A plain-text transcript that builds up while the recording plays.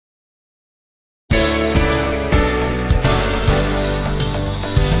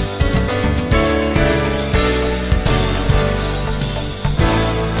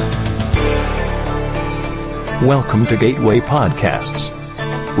Welcome to Gateway Podcasts.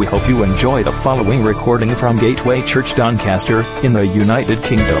 We hope you enjoy the following recording from Gateway Church Doncaster in the United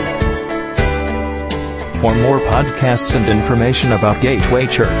Kingdom. For more podcasts and information about Gateway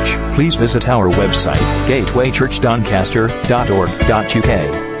Church, please visit our website,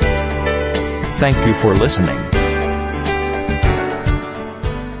 gatewaychurchdoncaster.org.uk. Thank you for listening.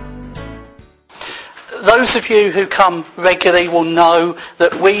 Those of you who come regularly will know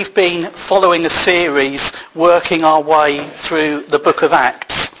that we've been following a series working our way through the book of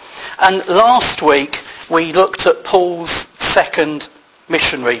Acts. And last week we looked at Paul's second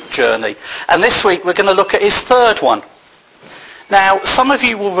missionary journey. And this week we're going to look at his third one. Now, some of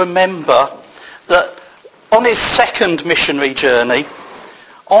you will remember that on his second missionary journey,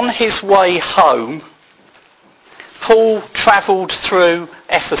 on his way home, Paul travelled through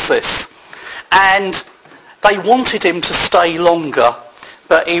Ephesus. And they wanted him to stay longer,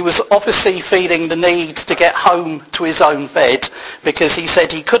 but he was obviously feeling the need to get home to his own bed because he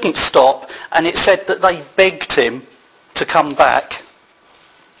said he couldn't stop, and it said that they begged him to come back.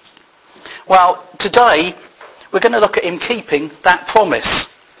 Well, today we're going to look at him keeping that promise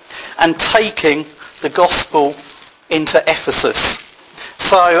and taking the gospel into Ephesus.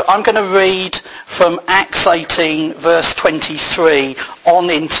 So I'm going to read from Acts 18 verse 23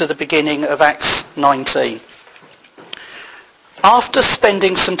 on into the beginning of Acts 19. After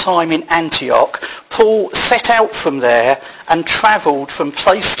spending some time in Antioch, Paul set out from there and travelled from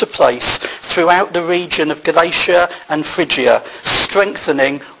place to place throughout the region of Galatia and Phrygia,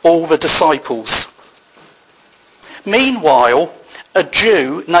 strengthening all the disciples. Meanwhile, a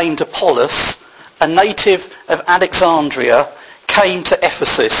Jew named Apollos, a native of Alexandria, came to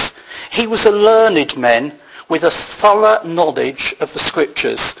Ephesus. He was a learned man with a thorough knowledge of the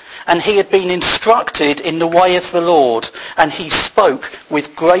scriptures, and he had been instructed in the way of the Lord, and he spoke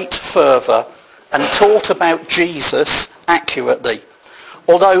with great fervour and taught about Jesus accurately,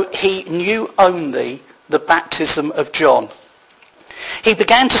 although he knew only the baptism of John. He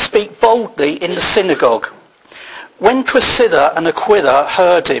began to speak boldly in the synagogue. When Priscilla and Aquila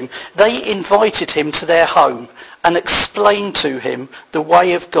heard him, they invited him to their home and explained to him the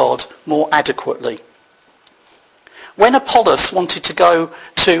way of God more adequately. When Apollos wanted to go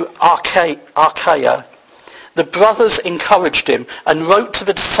to Achaia, the brothers encouraged him and wrote to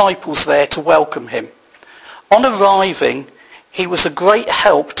the disciples there to welcome him. On arriving, he was a great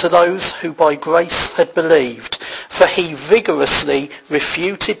help to those who by grace had believed, for he vigorously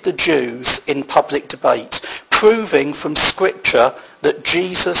refuted the Jews in public debate, proving from Scripture that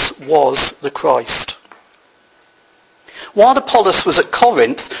Jesus was the Christ. While Apollos was at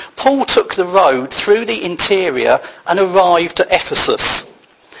Corinth, Paul took the road through the interior and arrived at Ephesus.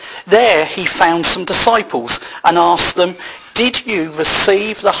 There he found some disciples and asked them, "Did you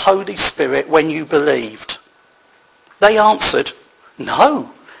receive the Holy Spirit when you believed?" They answered,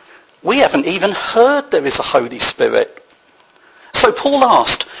 "No, we haven't even heard there is a Holy Spirit." So Paul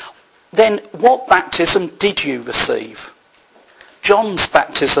asked, "Then what baptism did you receive?" "John's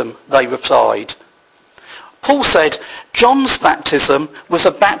baptism," they replied. Paul said, "John's baptism was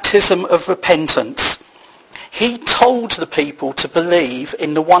a baptism of repentance. He told the people to believe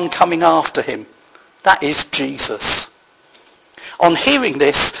in the one coming after him, that is Jesus." On hearing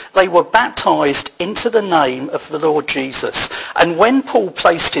this, they were baptized into the name of the Lord Jesus. And when Paul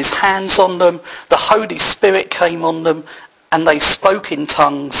placed his hands on them, the Holy Spirit came on them, and they spoke in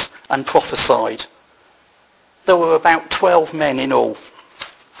tongues and prophesied. There were about 12 men in all.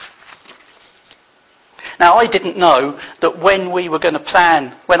 Now, I didn't know that when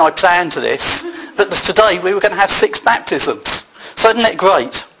I planned this, that today we were going to have 6 baptisms. So isn't it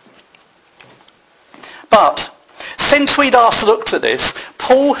great? But since we'd last looked at this,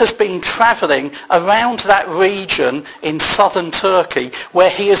 Paul has been travelling around that region in southern Turkey where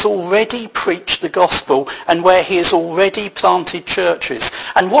he has already preached the gospel and where he has already planted churches.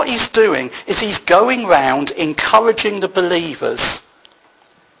 And what he's doing is he's going round encouraging the believers.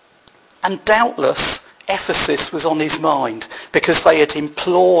 And doubtless Ephesus was on his mind because they had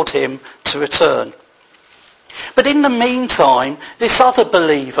implored him to return. But in the meantime, this other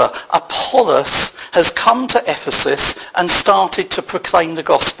believer, Apollos, has come to Ephesus and started to proclaim the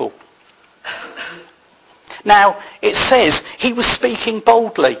gospel. Now, it says he was speaking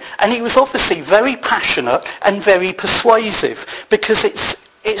boldly, and he was obviously very passionate and very persuasive because it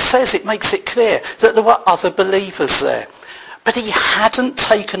says, it makes it clear that there were other believers there. But he hadn't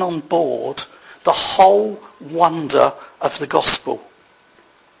taken on board the whole wonder of the gospel.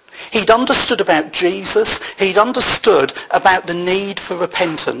 He'd understood about Jesus, he'd understood about the need for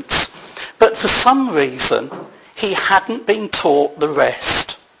repentance, but for some reason he hadn't been taught the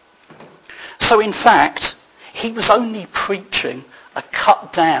rest. So in fact, he was only preaching a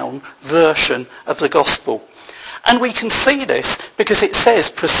cut-down version of the gospel. And we can see this because it says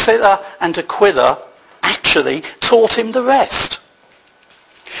Priscilla and Aquila actually taught him the rest.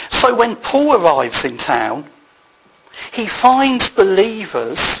 So when Paul arrives in town, he finds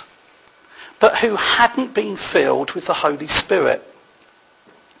believers, but who hadn't been filled with the Holy Spirit.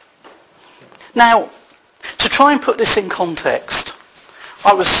 Now, to try and put this in context,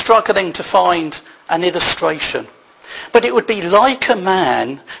 I was struggling to find an illustration. But it would be like a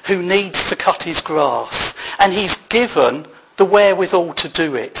man who needs to cut his grass, and he's given the wherewithal to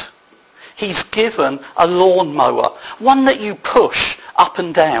do it. He's given a lawnmower, one that you push up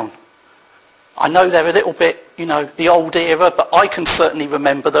and down. I know they're a little bit, the old era, but I can certainly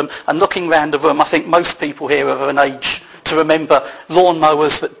remember them. And looking around the room, I think most people here are of an age to remember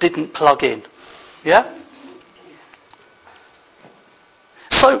lawnmowers that didn't plug in. Yeah?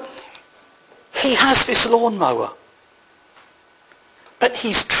 So, he has this lawnmower. But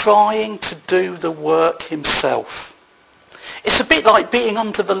he's trying to do the work himself. It's a bit like being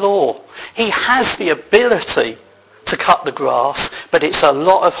under the law. He has the ability to cut the grass, but it's a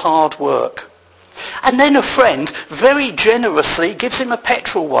lot of hard work. And then a friend very generously gives him a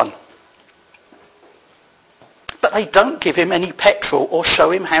petrol one. But they don't give him any petrol or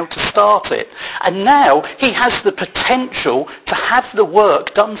show him how to start it. And now he has the potential to have the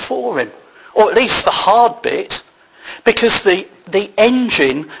work done for him, or at least the hard bit, because the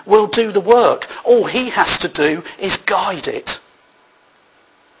engine will do the work. All he has to do is guide it.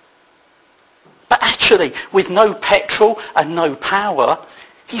 But actually, with no petrol and no power,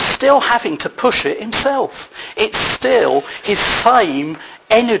 he's still having to push it himself. It's still his same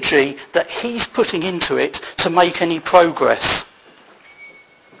energy that he's putting into it to make any progress.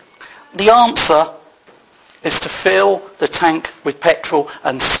 The answer is to fill the tank with petrol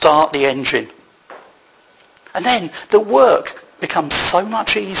and start the engine. And then the work becomes so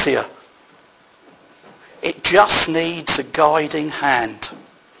much easier. It just needs a guiding hand.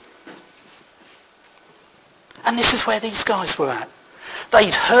 And this is where these guys were at.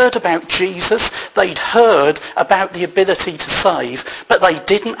 They'd heard about Jesus, they'd heard about the ability to save, but they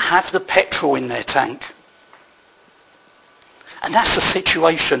didn't have the petrol in their tank. And that's the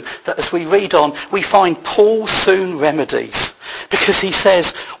situation that as we read on, we find Paul soon remedies. Because he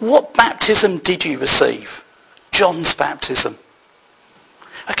says, what baptism did you receive? John's baptism.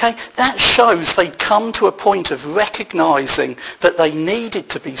 Okay, that shows they'd come to a point of recognizing that they needed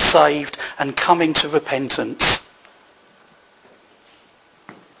to be saved and coming to repentance.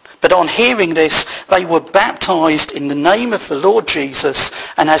 But on hearing this, they were baptized in the name of the Lord Jesus,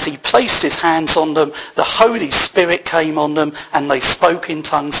 and as he placed his hands on them, the Holy Spirit came on them, and they spoke in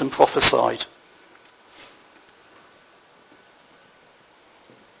tongues and prophesied.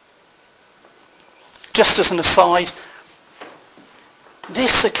 Just as an aside,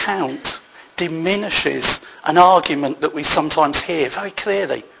 this account diminishes an argument that we sometimes hear very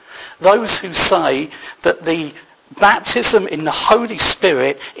clearly. Those who say that the baptism in the Holy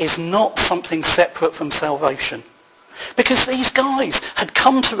Spirit is not something separate from salvation. Because these guys had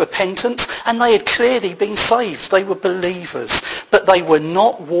come to repentance and they had clearly been saved. They were believers, but they were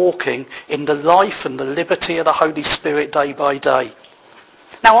not walking in the life and the liberty of the Holy Spirit day by day.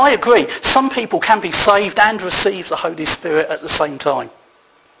 Now I agree, some people can be saved and receive the Holy Spirit at the same time.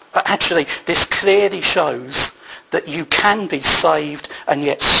 But actually this clearly shows that you can be saved and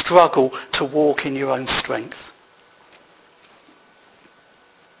yet struggle to walk in your own strength.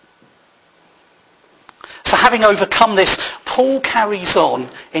 So having overcome this, Paul carries on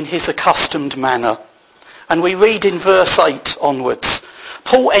in his accustomed manner. And we read in verse 8 onwards.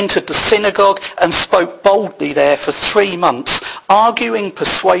 Paul entered the synagogue and spoke boldly there for 3 months, arguing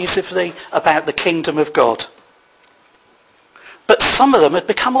persuasively about the kingdom of God. But some of them had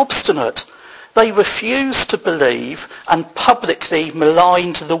become obstinate. They refused to believe and publicly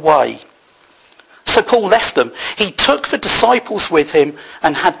maligned the way. So Paul left them. He took the disciples with him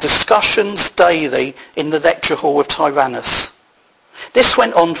and had discussions daily in the lecture hall of Tyrannus. This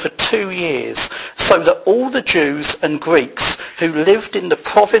went on for 2 years, so that all the Jews and Greeks who lived in the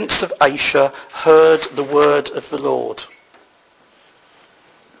province of Asia heard the word of the Lord.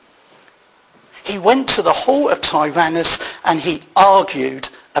 He went to the hall of Tyrannus and he argued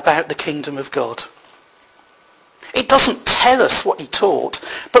about the kingdom of God. It doesn't tell us what he taught,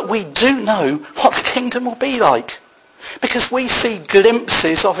 but we do know what the kingdom will be like. Because we see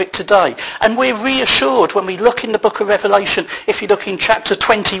glimpses of it today. And we're reassured when we look in the book of Revelation. If you look in chapter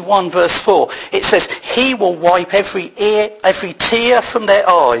 21 verse 4, it says, he will wipe every tear from their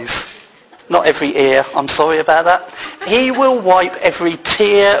eyes. Not every ear, I'm sorry about that. He will wipe every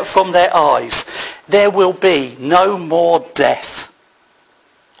tear from their eyes. there will be no more death,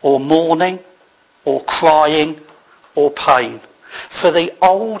 or mourning, or crying, or pain, for the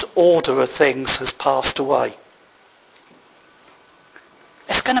old order of things has passed away.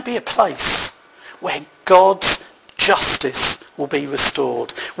 It's going to be a place where God's justice will be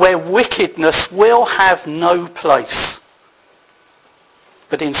restored, where wickedness will have no place,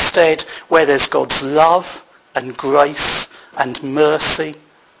 but instead where there's God's love and grace and mercy,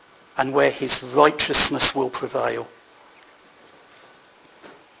 and where his righteousness will prevail.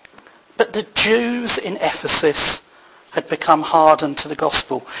 But the Jews in Ephesus had become hardened to the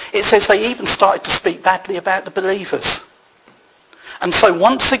gospel. It says they even started to speak badly about the believers. And so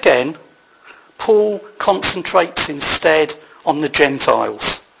once again, Paul concentrates instead on the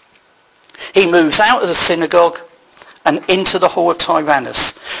Gentiles. He moves out of the synagogue and into the hall of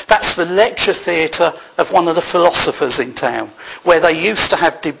Tyrannus. That's the lecture theatre of one of the philosophers in town, where they used to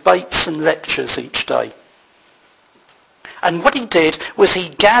have debates and lectures each day. And what he did was he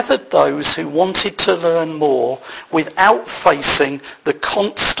gathered those who wanted to learn more without facing the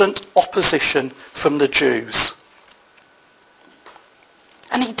constant opposition from the Jews.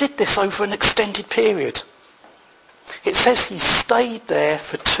 And he did this over an extended period. It says he stayed there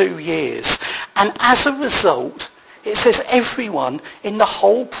for 2 years. And as a result, it says everyone in the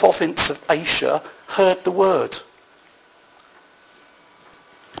whole province of Asia heard the word.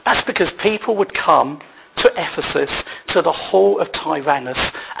 That's because people would come to Ephesus, to the hall of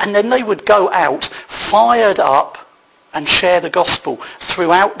Tyrannus, and then they would go out fired up and share the gospel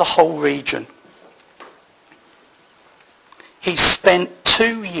throughout the whole region. He spent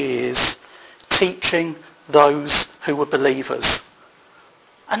 2 years teaching those who were believers.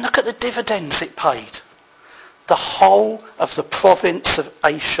 And look at the dividends it paid. The whole of the province of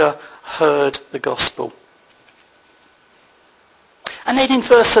Asia heard the gospel. And then in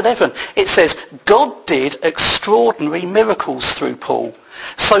verse 11 it says, God did extraordinary miracles through Paul,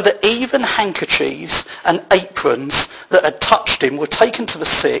 so that even handkerchiefs and aprons that had touched him were taken to the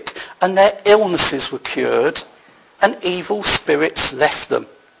sick, and their illnesses were cured, and evil spirits left them.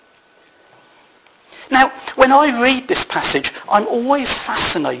 Now, when I read this passage, I'm always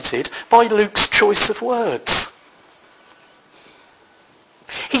fascinated by Luke's choice of words.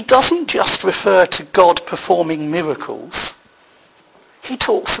 He doesn't just refer to God performing miracles. He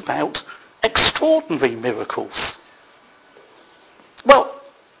talks about extraordinary miracles. Well,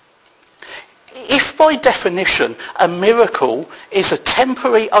 if by definition a miracle is a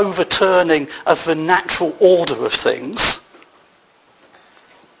temporary overturning of the natural order of things,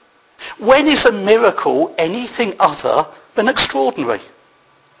 when is a miracle anything other than extraordinary?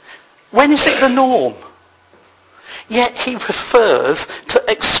 When is it the norm? Yet he refers to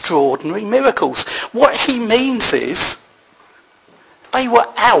extraordinary miracles. What he means is they were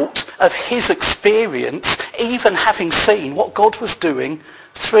out of his experience, even having seen what God was doing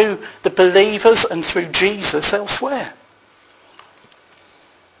through the believers and through Jesus elsewhere.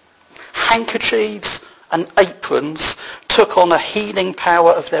 Handkerchiefs and aprons took on a healing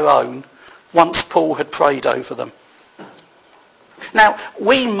power of their own once Paul had prayed over them. Now,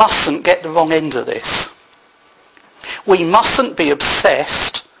 we mustn't get the wrong end of this. We mustn't be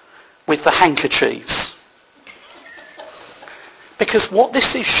obsessed with the handkerchiefs. Because what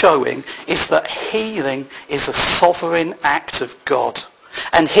this is showing is that healing is a sovereign act of God.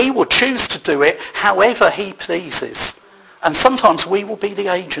 And he will choose to do it however he pleases. And sometimes we will be the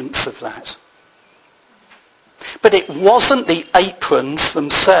agents of that. But it wasn't the aprons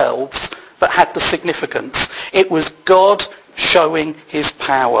themselves that had the significance. It was God showing his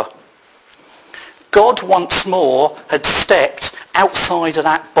power. God once more had stepped outside of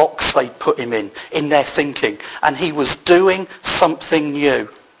that box they'd put him in their thinking, and he was doing something new.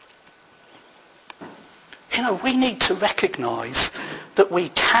 You know, we need to recognise that we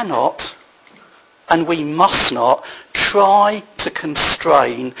cannot and we must not try to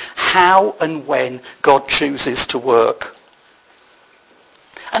constrain how and when God chooses to work.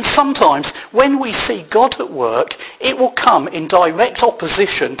 And sometimes when we see God at work, it will come in direct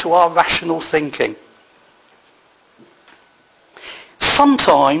opposition to our rational thinking.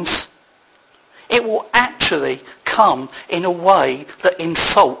 Sometimes it will actually come in a way that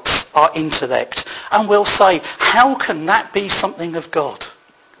insults our intellect. And we'll say, how can that be something of God?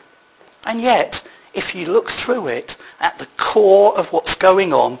 And yet, if you look through it, at the core of what's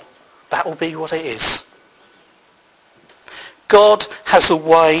going on, that will be what it is. God has a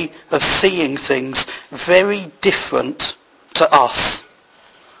way of seeing things very different to us,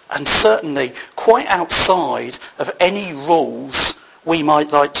 and certainly quite outside of any rules we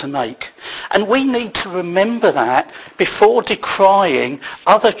might like to make. And we need to remember that before decrying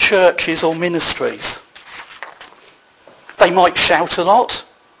other churches or ministries. They might shout a lot.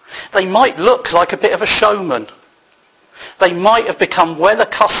 They might look like a bit of a showman. They might have become well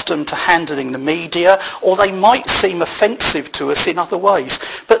accustomed to handling the media, or they might seem offensive to us in other ways.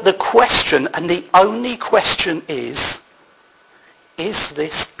 But the question, and the only question is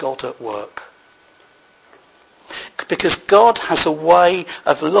this God at work? Because God has a way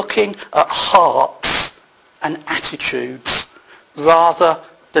of looking at hearts and attitudes rather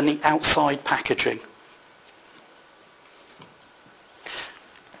than the outside packaging.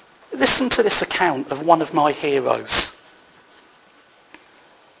 Listen to this account of one of my heroes.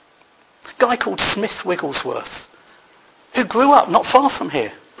 A guy called Smith Wigglesworth, who grew up not far from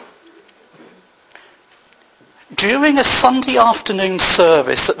here. During a Sunday afternoon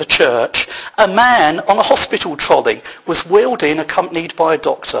service at the church, a man on a hospital trolley was wheeled in accompanied by a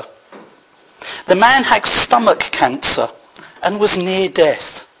doctor. The man had stomach cancer and was near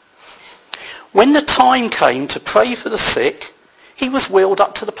death. When the time came to pray for the sick, he was wheeled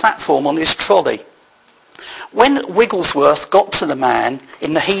up to the platform on his trolley. When Wigglesworth got to the man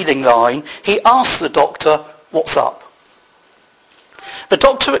in the healing line, he asked the doctor, "What's up?" The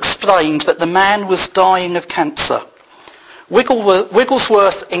doctor explained that the man was dying of cancer.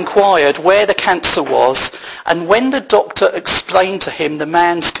 Wigglesworth inquired where the cancer was, and when the doctor explained to him the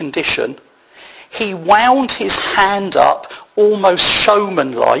man's condition, he wound his hand up almost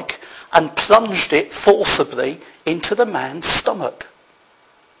showman-like and plunged it forcibly into the man's stomach.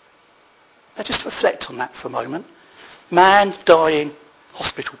 Now just reflect on that for a moment. Man dying,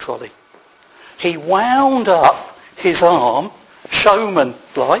 hospital trolley. He wound up his arm,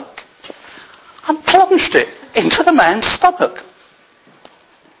 showman-like, and plunged it into the man's stomach.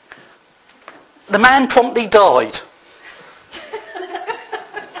 The man promptly died.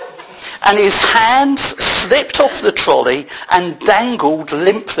 And his hands slipped off the trolley and dangled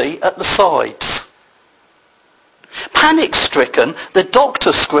limply at the sides. Panic-stricken, the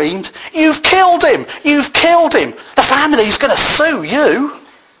doctor screamed, "You've killed him! You've killed him! The family's going to sue you!"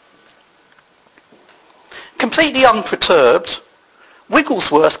 Completely unperturbed,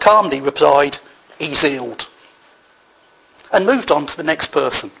 Wigglesworth calmly replied, "He's healed," and moved on to the next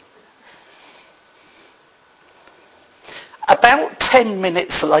person. About 10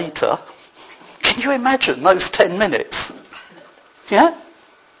 minutes later, can you imagine those 10 minutes? Yeah?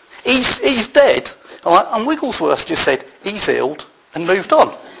 He's dead. All right? And Wigglesworth just said, "He's healed," and moved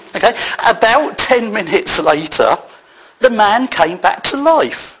on. Okay? About 10 minutes later, the man came back to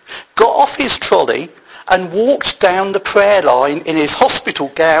life, got off his trolley, and walked down the prayer line in his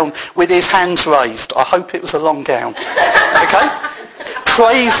hospital gown with his hands raised. I hope it was a long gown. Okay?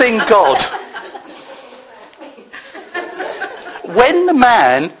 Praising God. When the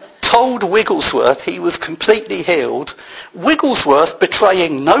man told Wigglesworth he was completely healed, Wigglesworth,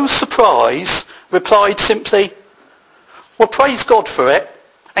 betraying no surprise, replied simply, "Well, praise God for it,"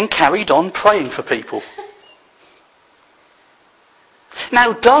 and carried on praying for people.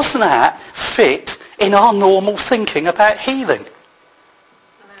 Now, does that fit in our normal thinking about healing?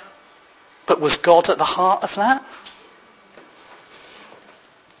 But was God at the heart of that?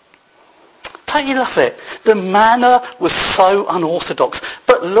 Don't you love it? The manner was so unorthodox.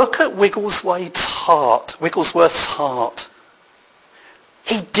 But look at Wigglesworth's heart.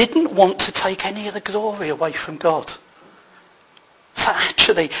 He didn't want to take any of the glory away from God. So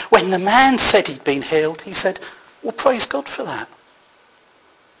actually, when the man said he'd been healed, he said, "Well, praise God for that."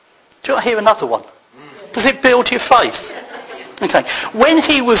 Do you want to hear another one? Does it build your faith? Okay. When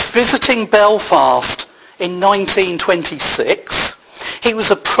he was visiting Belfast in 1926, he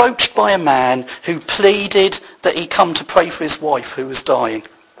was approached by a man who pleaded that he come to pray for his wife who was dying.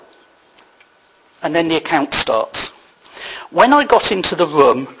 And then the account starts. "When I got into the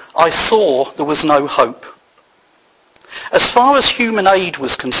room, I saw there was no hope. As far as human aid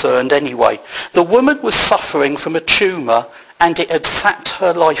was concerned anyway, the woman was suffering from a tumour and it had sapped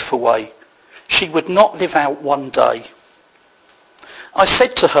her life away. She would not live out one day. I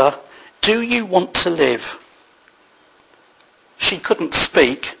said to her, 'Do you want to live?' She couldn't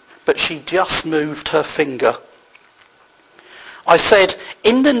speak, but she just moved her finger. I said,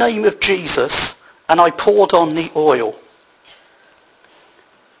 'In the name of Jesus,' and I poured on the oil.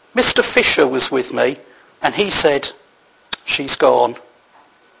 Mr. Fisher was with me, and he said, 'She's gone.'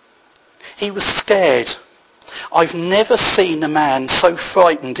 He was scared. I've never seen a man so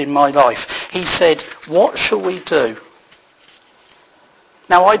frightened in my life. He said, 'What shall we do?'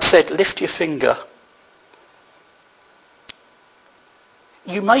 Now I'd said, 'Lift your finger.'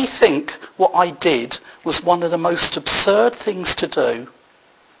 You may think what I did was one of the most absurd things to do,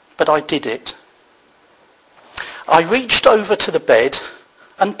 but I did it. I reached over to the bed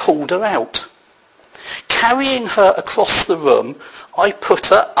and pulled her out. Carrying her across the room, I put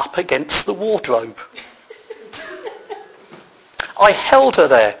her up against the wardrobe. I held her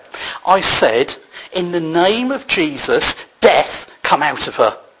there. I said, in the name of Jesus, death come out of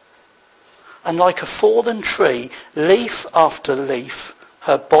her. And like a fallen tree, leaf after leaf,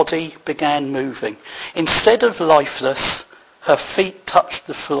 her body began moving. Instead of lifeless, her feet touched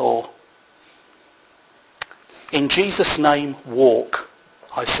the floor. In Jesus' name, walk,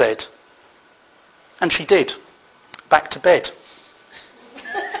 I said. And she did. Back to bed.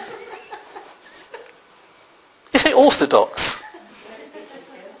 Is it orthodox?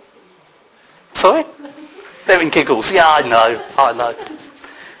 Sorry? They're in giggles. Yeah, I know.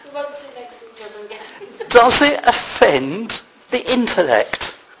 Does it offend the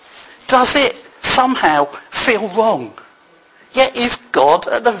intellect? Does it somehow feel wrong? Yet is God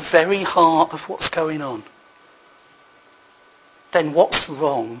at the very heart of what's going on? Then what's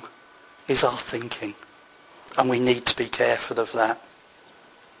wrong is our thinking. And we need to be careful of that.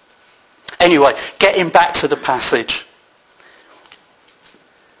 Anyway, getting back to the passage.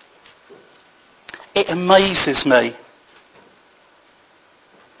 It amazes me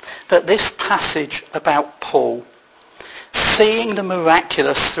that this passage about Paul, seeing the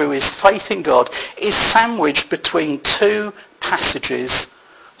miraculous through his faith in God, is sandwiched between two passages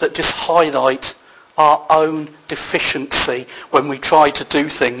that just highlight our own deficiency when we try to do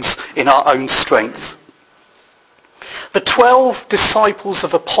things in our own strength. The 12 disciples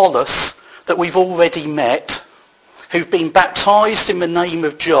of Apollos that we've already met, who've been baptized in the name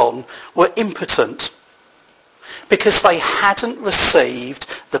of John, were impotent because they hadn't received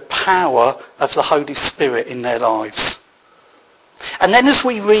the power of the Holy Spirit in their lives. And then as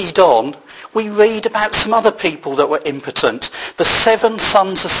we read on, we read about some other people that were impotent, the 7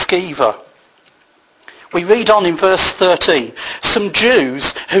 sons of Sceva. We read on in verse 13, some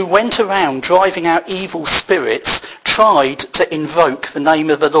Jews who went around driving out evil spirits tried to invoke the name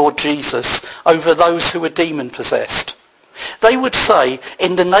of the Lord Jesus over those who were demon-possessed. They would say,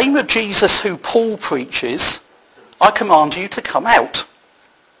 in the name of Jesus who Paul preaches, I command you to come out.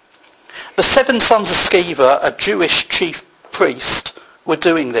 The 7 sons of Sceva, a Jewish chief priest, were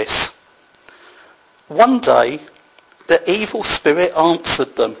doing this. One day, the evil spirit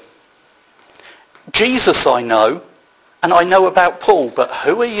answered them. Jesus I know, and I know about Paul, but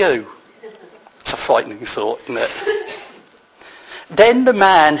who are you? It's a frightening thought, isn't it? Then the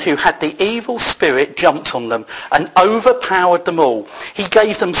man who had the evil spirit jumped on them and overpowered them all. He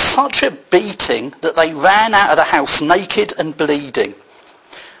gave them such a beating that they ran out of the house naked and bleeding.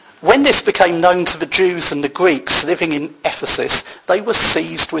 When this became known to the Jews and the Greeks living in Ephesus, they were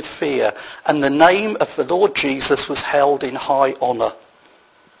seized with fear, and the name of the Lord Jesus was held in high honour.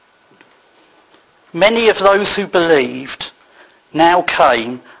 Many of those who believed now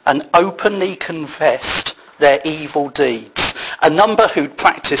came and openly confessed their evil deeds. A number who'd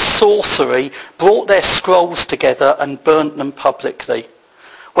practiced sorcery brought their scrolls together and burnt them publicly.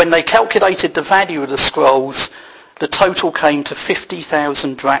 When they calculated the value of the scrolls, the total came to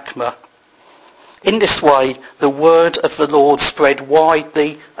 50,000 drachma. In this way, the word of the Lord spread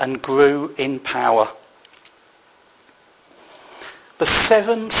widely and grew in power. The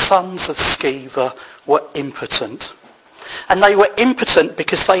 7 sons of Sceva were impotent. And they were impotent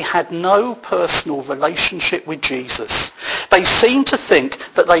because they had no personal relationship with Jesus. They seemed to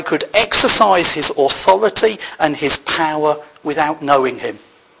think that they could exercise his authority and his power without knowing him.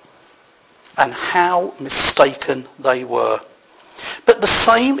 And how mistaken they were. But the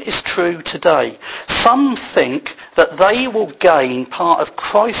same is true today. Some think that they will gain part of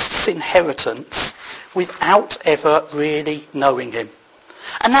Christ's inheritance without ever really knowing him.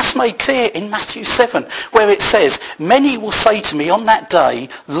 And that's made clear in Matthew 7, where it says, many will say to me on that day,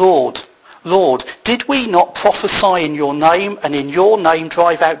 Lord, Lord, did we not prophesy in your name and in your name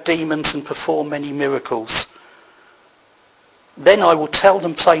drive out demons and perform many miracles? Then I will tell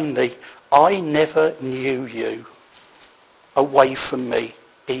them plainly, I never knew you. Away from me,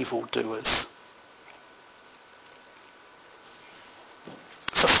 evildoers.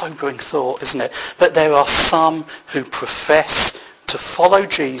 It's a sobering thought, isn't it? That there are some who profess to follow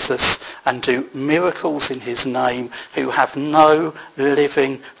Jesus and do miracles in his name who have no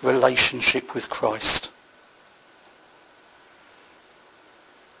living relationship with Christ.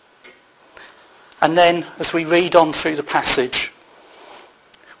 And then, as we read on through the passage,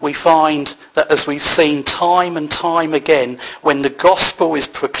 we find that, as we've seen time and time again, when the gospel is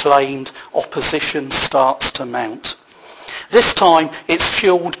proclaimed, opposition starts to mount. This time it's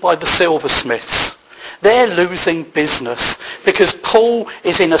fueled by the silversmiths. They're losing business because Paul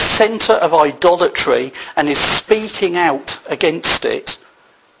is in a centre of idolatry and is speaking out against it.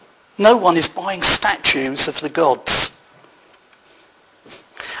 No one is buying statues of the gods.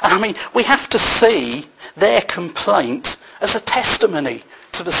 And I mean, we have to see their complaint as a testimony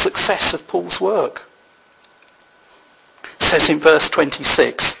to the success of Paul's work. It says in verse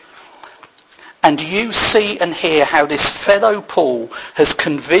 26, "And you see and hear how this fellow Paul has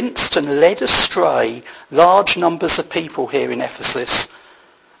convinced and led astray large numbers of people here in Ephesus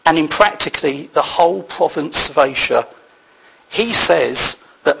and in practically the whole province of Asia. He says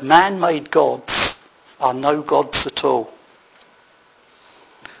that man-made gods are no gods at all."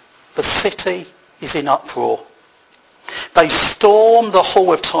 The city is in uproar. They storm the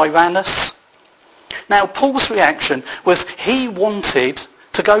hall of Tyrannus. Now, Paul's reaction was he wanted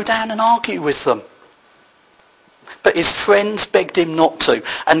to go down and argue with them. But his friends begged him not to,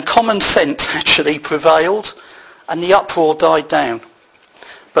 and common sense actually prevailed, and the uproar died down.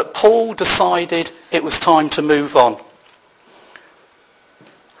 But Paul decided it was time to move on.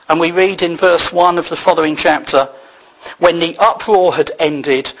 And we read in verse 1 of the following chapter, "When the uproar had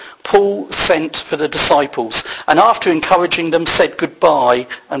ended, Paul sent for the disciples, and after encouraging them said goodbye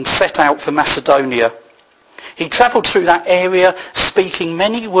and set out for Macedonia. He travelled through that area, speaking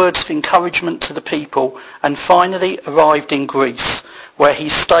many words of encouragement to the people, and finally arrived in Greece, where he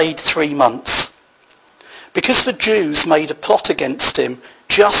stayed 3 months. Because the Jews made a plot against him,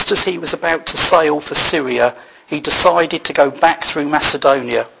 just as he was about to sail for Syria, he decided to go back through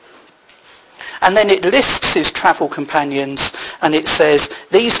Macedonia." And then it lists his travel companions, and it says,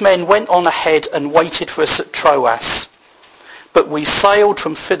 "These men went on ahead and waited for us at Troas. But we sailed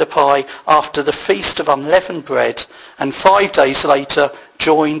from Philippi after the Feast of Unleavened Bread, and 5 days later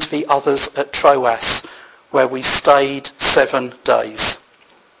joined the others at Troas, where we stayed 7 days."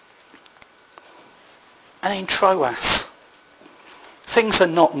 And in Troas, things are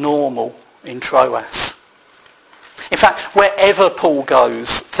not normal in Troas. In fact, wherever Paul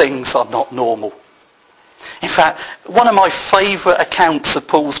goes, things are not normal. In fact, one of my favourite accounts of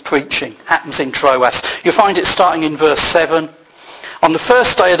Paul's preaching happens in Troas. You'll find it starting in verse 7. "On the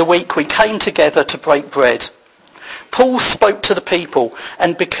first day of the week we came together to break bread. Paul spoke to the people,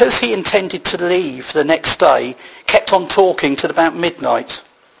 and because he intended to leave the next day, kept on talking till about midnight."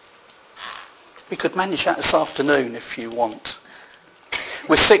 We could manage that this afternoon if you want.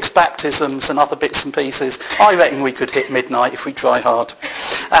 With 6 baptisms and other bits and pieces, I reckon we could hit midnight if we try hard.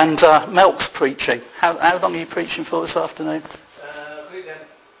 And Melk's preaching. How long are you preaching for this afternoon?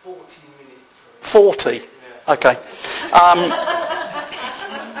 40 minutes. 40? Yeah. Okay.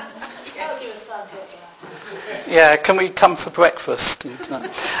 Yeah, can we come for breakfast?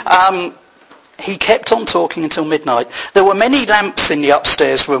 He kept on talking until midnight. There were many lamps in the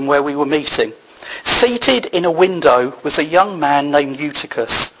upstairs room where we were meeting. Seated in a window was a young man named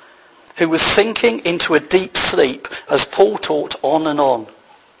Eutychus, who was sinking into a deep sleep as Paul talked on and on.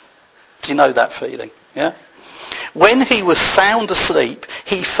 Do you know that feeling? Yeah? When he was sound asleep,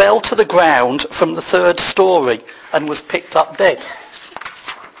 he fell to the ground from the 3rd story and was picked up dead.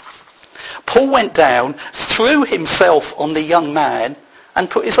 Paul went down, threw himself on the young man, and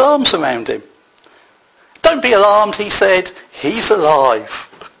put his arms around him. "Don't be alarmed," he said. "He's alive."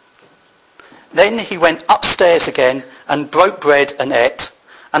 Then he went upstairs again and broke bread and ate,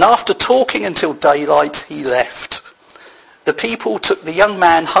 and after talking until daylight, he left. The people took the young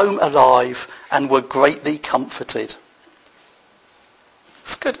man home alive and were greatly comforted.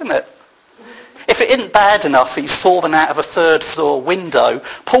 It's good, isn't it? If it isn't bad enough he's fallen out of a 3rd floor window,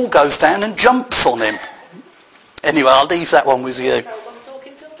 Paul goes down and jumps on him. Anyway, I'll leave that one with you.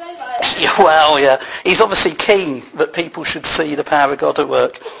 Well, yeah. He's obviously keen that people should see the power of God at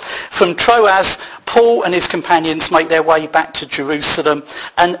work. From Troas, Paul and his companions make their way back to Jerusalem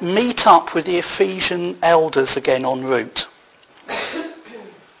and meet up with the Ephesian elders again en route.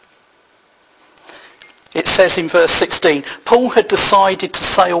 It says in verse 16, Paul had decided to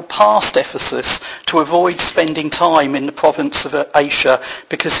sail past Ephesus to avoid spending time in the province of Asia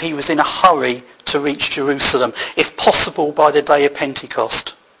because he was in a hurry to reach Jerusalem, if possible by the day of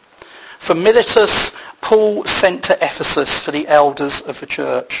Pentecost. From Miletus, Paul sent to Ephesus for the elders of the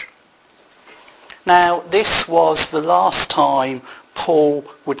church. Now, this was the last time Paul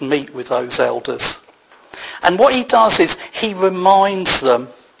would meet with those elders. And what he does is he reminds them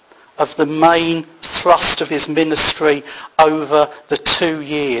of the main thrust of his ministry over the 2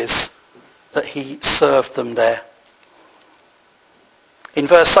 years that he served them there. In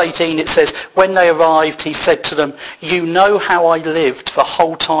verse 18 it says, when they arrived he said to them, "You know how I lived the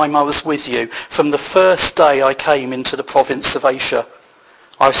whole time I was with you, from the first day I came into the province of Asia.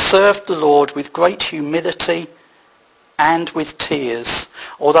 I've served the Lord with great humility and with tears,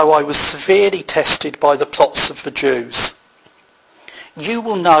 although I was severely tested by the plots of the Jews. You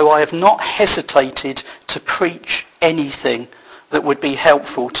will know I have not hesitated to preach anything that would be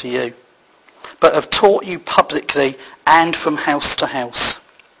helpful to you, but have taught you publicly and from house to house.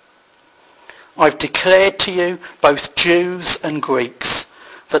 I've declared to you, both Jews and Greeks,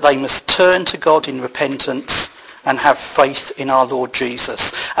 that they must turn to God in repentance and have faith in our Lord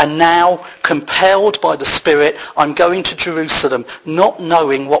Jesus. And now, compelled by the Spirit, I'm going to Jerusalem, not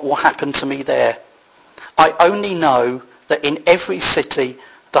knowing what will happen to me there. I only know that in every city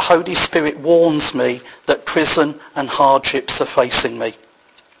the Holy Spirit warns me that prison and hardships are facing me.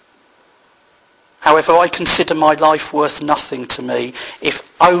 However, I consider my life worth nothing to me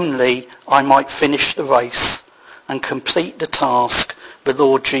if only I might finish the race and complete the task the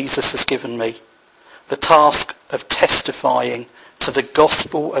Lord Jesus has given me, the task of testifying to the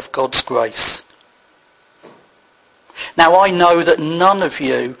gospel of God's grace. Now I know that none of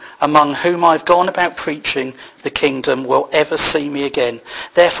you among whom I've gone about preaching the kingdom will ever see me again.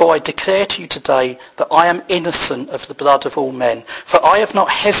 Therefore I declare to you today that I am innocent of the blood of all men, for I have not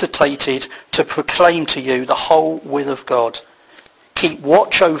hesitated to proclaim to you the whole will of God. Keep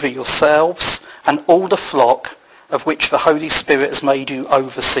watch over yourselves and all the flock of which the Holy Spirit has made you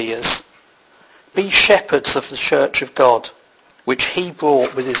overseers. Be shepherds of the church of God, which he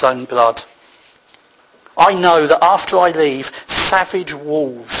bought with his own blood. I know that after I leave, savage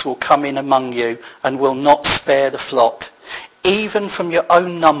wolves will come in among you and will not spare the flock. Even from your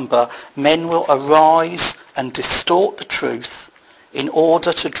own number, men will arise and distort the truth in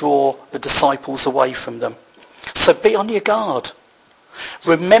order to draw the disciples away from them. So be on your guard.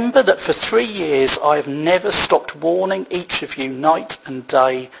 Remember that for 3 years I have never stopped warning each of you night and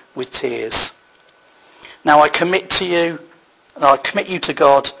day with tears. Now I commit you to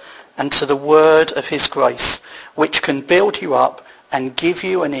God and to the word of his grace, which can build you up and give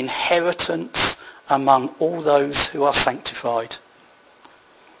you an inheritance among all those who are sanctified.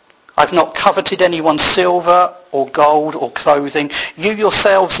 I've not coveted anyone's silver or gold or clothing. You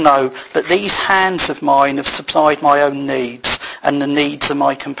yourselves know that these hands of mine have supplied my own needs and the needs of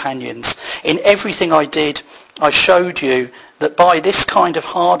my companions. In everything I did, I showed you that by this kind of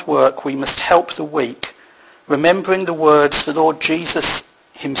hard work we must help the weak, remembering the words the Lord Jesus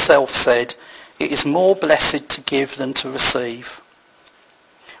himself said, "It is more blessed to give than to receive."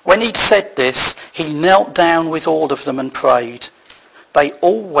 When he'd said this, he knelt down with all of them and prayed. They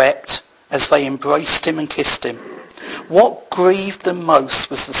all wept as they embraced him and kissed him. What grieved them most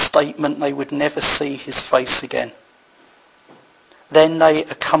was the statement they would never see his face again. Then they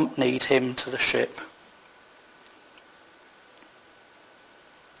accompanied him to the ship.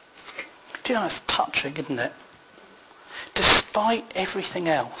 Do you know, it's touching, isn't it? Despite everything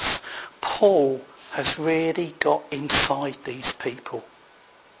else, Paul has really got inside these people.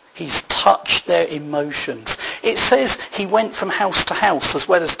 He's touched their emotions. It says he went from house to house as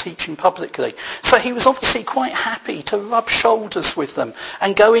well as teaching publicly. So he was obviously quite happy to rub shoulders with them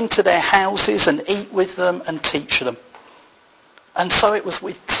and go into their houses and eat with them and teach them. And so it was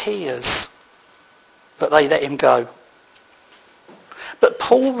with tears that they let him go. But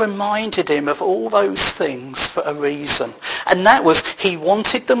Paul reminded him of all those things for a reason. And that was he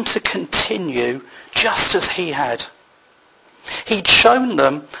wanted them to continue just as he had. He'd shown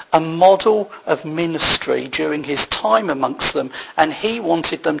them a model of ministry during his time amongst them, and he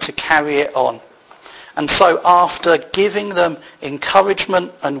wanted them to carry it on. And so after giving them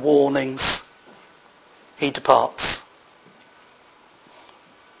encouragement and warnings, he departs.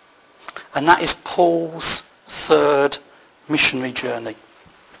 And that is Paul's third missionary journey.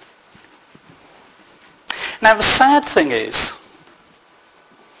 Now the sad thing is,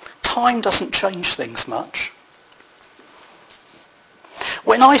 time doesn't change things much.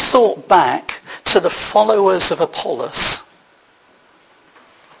 When I thought back to the followers of Apollos,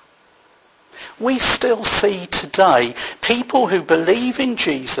 we still see today people who believe in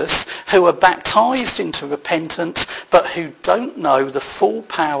Jesus, who are baptized into repentance, but who don't know the full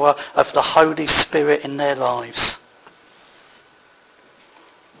power of the Holy Spirit in their lives.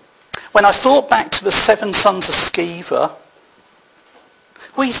 When I thought back to the 7 sons of Sceva,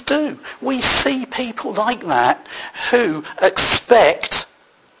 we see people like that who expect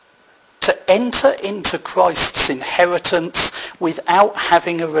to enter into Christ's inheritance without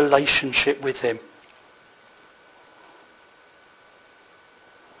having a relationship with him.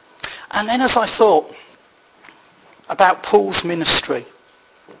 And then as I thought about Paul's ministry,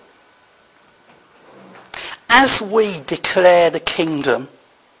 as we declare the kingdom,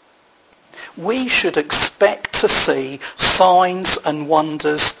 we should expect to see signs and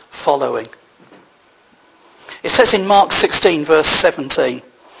wonders following. It says in Mark 16 verse 17,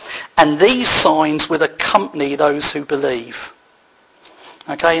 and these signs will accompany those who believe.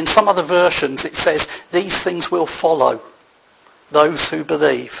 Okay, in some other versions it says these things will follow those who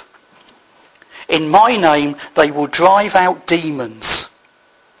believe. In my name they will drive out demons.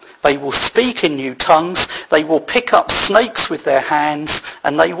 They will speak in new tongues. They will pick up snakes with their hands,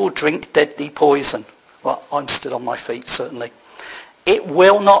 and they will drink deadly poison. Well, I'm still on my feet, certainly. It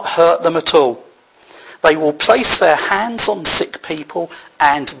will not hurt them at all. They will place their hands on sick people,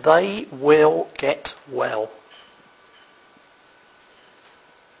 and they will get well.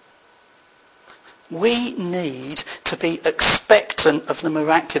 We need to be expectant of the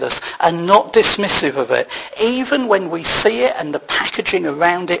miraculous and not dismissive of it, even when we see it and the packaging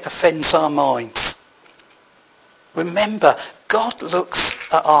around it offends our minds. Remember, God looks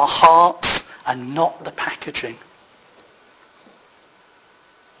at our hearts and not the packaging.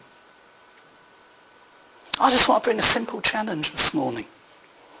 I just want to bring a simple challenge this morning.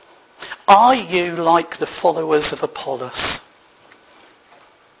 Are you like the followers of Apollos?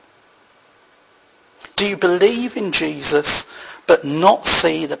 Do you believe in Jesus but not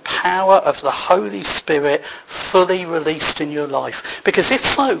see the power of the Holy Spirit fully released in your life? Because if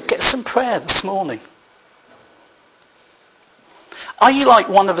so, get some prayer this morning. Are you like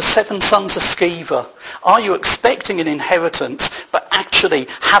one of the 7 sons of Sceva? Are you expecting an inheritance but actually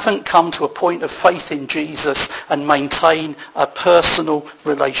haven't come to a point of faith in Jesus and maintain a personal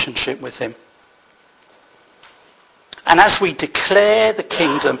relationship with him? And as we declare the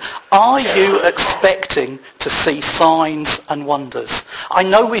kingdom, are you expecting to see signs and wonders? I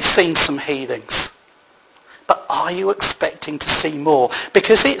know we've seen some healings, but are you expecting to see more?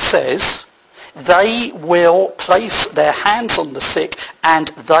 Because it says, they will place their hands on the sick and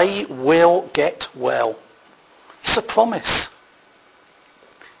they will get well. It's a promise.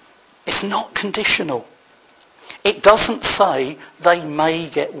 It's not conditional. It doesn't say they may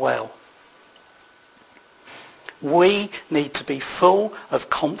get well. We need to be full of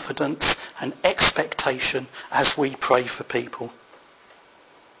confidence and expectation as we pray for people.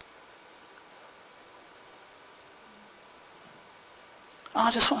 I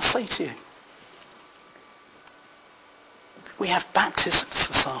just want to say to you, we have baptisms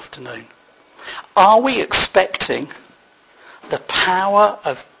this afternoon. Are we expecting the power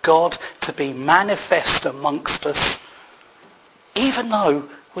of God to be manifest amongst us, even though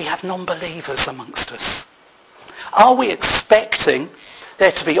we have non-believers amongst us? Are we expecting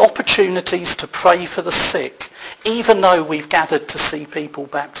there to be opportunities to pray for the sick, even though we've gathered to see people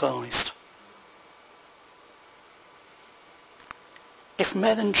baptised? If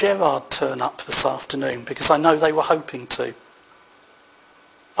Mel and Gerard turn up this afternoon, because I know they were hoping to,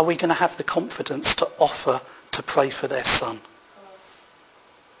 are we going to have the confidence to offer to pray for their son?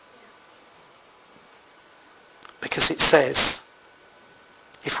 Because it says,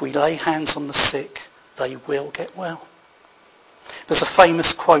 if we lay hands on the sick, they will get well. There's a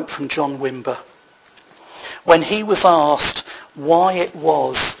famous quote from John Wimber. When he was asked why it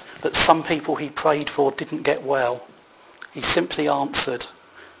was that some people he prayed for didn't get well, he simply answered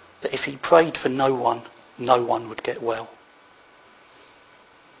that if he prayed for no one would get well.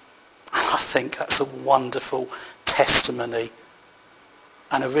 And I think that's a wonderful testimony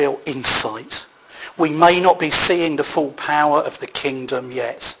and a real insight. We may not be seeing the full power of the kingdom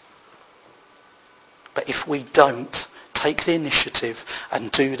yet, but if we don't take the initiative and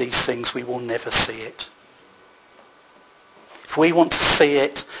do these things, we will never see it. If we want to see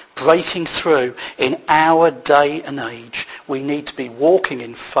it breaking through in our day and age, we need to be walking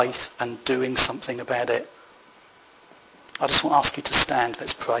in faith and doing something about it. I just want to ask you to stand.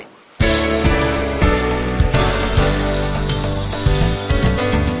 Let's pray.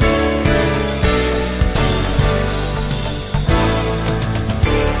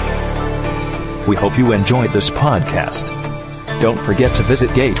 We hope you enjoyed this podcast. Don't forget to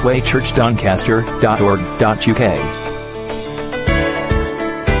visit gatewaychurchdoncaster.org.uk.